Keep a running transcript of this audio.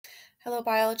Hello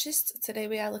biologists, today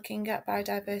we are looking at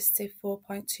Biodiversity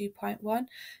 4.2.1,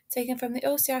 taken from the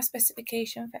OCR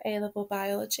specification for A-level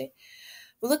biology.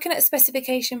 We're looking at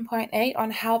specification point 8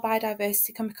 on how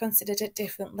biodiversity can be considered at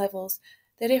different levels.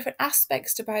 There are different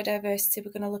aspects to biodiversity,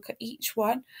 we're going to look at each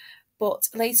one, but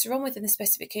later on within the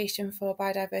specification for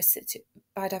biodiversity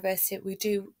we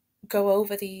do go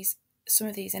over some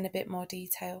of these in a bit more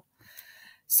detail.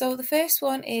 So the first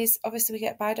one is, obviously we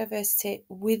get biodiversity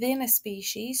within a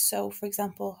species. So for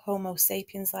example, Homo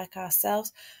sapiens like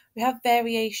ourselves, we have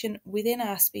variation within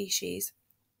our species,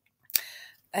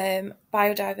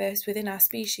 biodiverse within our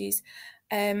species.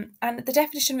 And the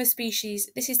definition of a species,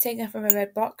 this is taken from a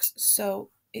red box, so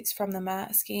it's from the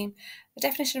MARC scheme. The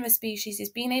definition of a species is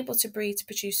being able to breed to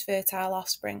produce fertile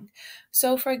offspring.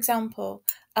 So for example,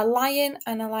 a lion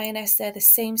and a lioness, they're the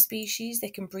same species, they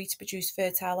can breed to produce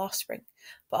fertile offspring.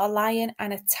 But a lion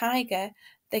and a tiger,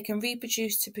 they can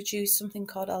reproduce to produce something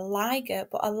called a liger,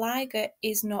 but a liger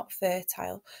is not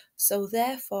fertile. So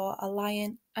therefore, a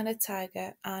lion and a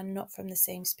tiger are not from the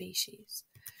same species.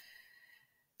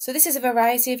 So this is a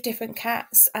variety of different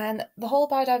cats, and the whole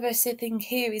biodiversity thing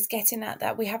here is getting at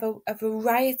that we have a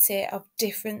variety of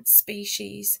different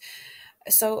species.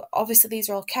 So obviously these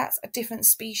are all cats, different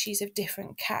species of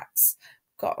different cats.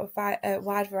 We've got a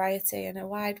wide variety and a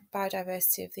wide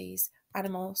biodiversity of these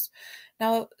animals.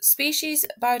 Now, species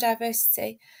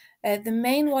biodiversity, the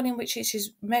main one in which it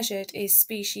is measured is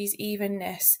species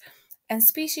evenness. And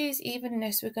species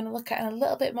evenness we're going to look at in a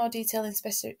little bit more detail in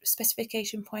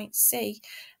specification point C,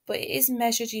 but it is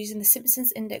measured using the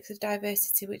Simpson's Index of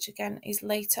Diversity, which again is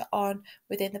later on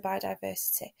within the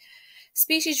biodiversity.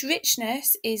 Species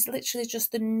richness is literally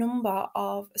just the number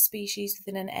of species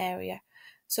within an area.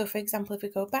 So for example, if we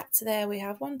go back to there, we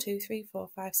have 1, 2, 3, 4,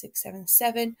 5, 6, 7,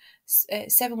 7.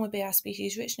 7 would be our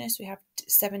species richness. We have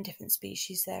 7 different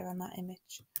species there on that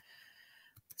image.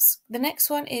 The next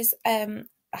one is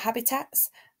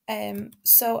habitats.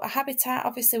 So a habitat,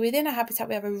 obviously within a habitat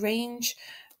we have a range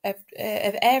of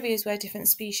areas where different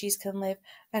species can live,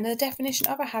 and the definition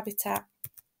of a habitat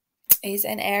is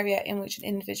an area in which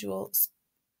individuals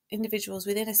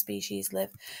within a species live.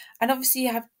 And obviously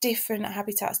you have different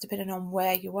habitats depending on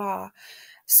where you are.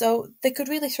 So they could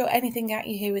really throw anything at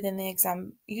you here within the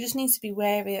exam. You just need to be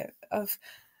wary of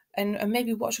and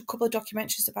maybe watch a couple of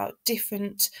documentaries about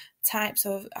different types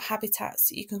of habitats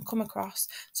that you can come across.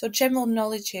 So general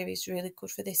knowledge here is really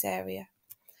good for this area.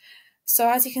 So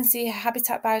as you can see,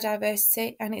 habitat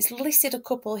biodiversity, and it's listed a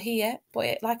couple here,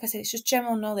 but like I said, it's just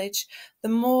general knowledge. The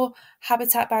more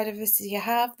habitat biodiversity you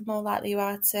have, the more likely you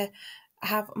are to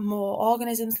have more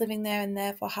organisms living there and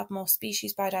therefore have more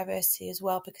species biodiversity as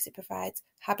well, because it provides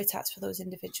habitats for those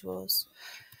individuals.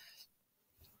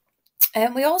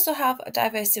 We also have a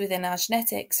diversity within our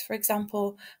genetics. For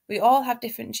example, we all have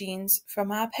different genes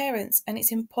from our parents, and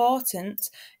it's important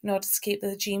in order to keep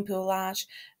the gene pool large.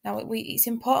 Now, it's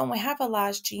important we have a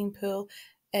large gene pool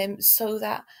so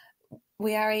that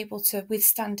we are able to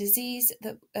withstand disease,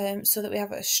 so that we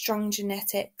have a strong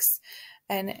genetics,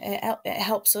 and it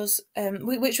helps us,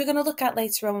 which we're going to look at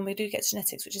later on when we do get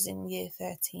genetics, which is in year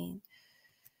 13.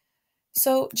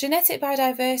 So genetic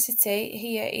biodiversity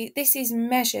here, this is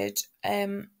measured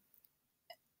in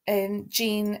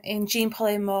gene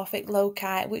polymorphic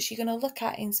loci, which you're going to look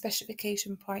at in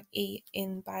specification point E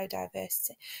in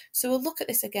biodiversity. So we'll look at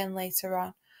this again later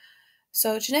on.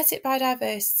 So genetic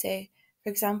biodiversity, for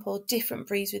example, different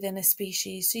breeds within a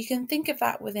species. So you can think of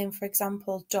that within, for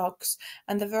example, dogs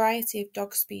and the variety of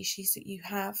dog species that you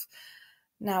have.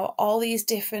 Now, all these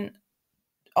different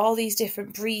breeds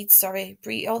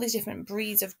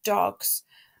of dogs,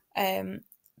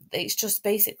 it's just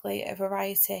basically a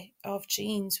variety of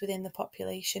genes within the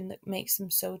population that makes them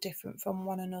so different from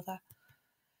one another.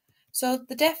 So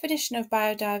the definition of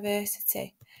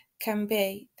biodiversity can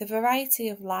be the variety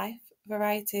of life,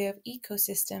 variety of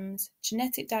ecosystems,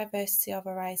 genetic diversity or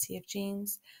variety of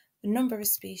genes, the number of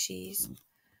species,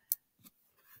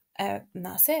 and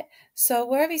that's it. So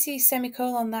wherever you see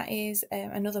semicolon, that is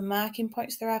another marking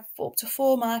point. So there are up to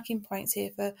 4 marking points here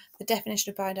for the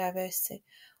definition of biodiversity,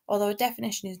 although a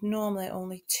definition is normally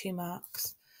only 2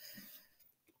 marks.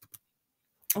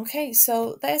 Okay,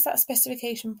 so there's that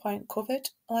specification point covered.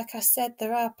 Like I said,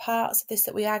 there are parts of this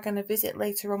that we are going to visit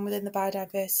later on within the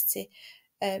biodiversity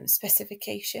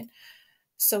specification.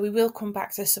 So we will come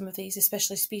back to some of these,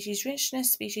 especially species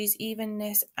richness, species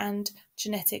evenness, and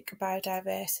genetic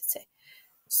biodiversity.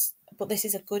 But this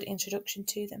is a good introduction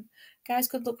to them. Guys,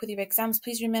 good luck with your exams.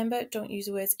 Please remember, don't use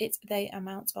the words it, they,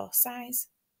 amount, or size,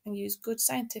 and use good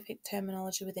scientific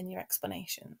terminology within your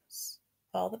explanations.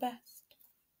 All the best.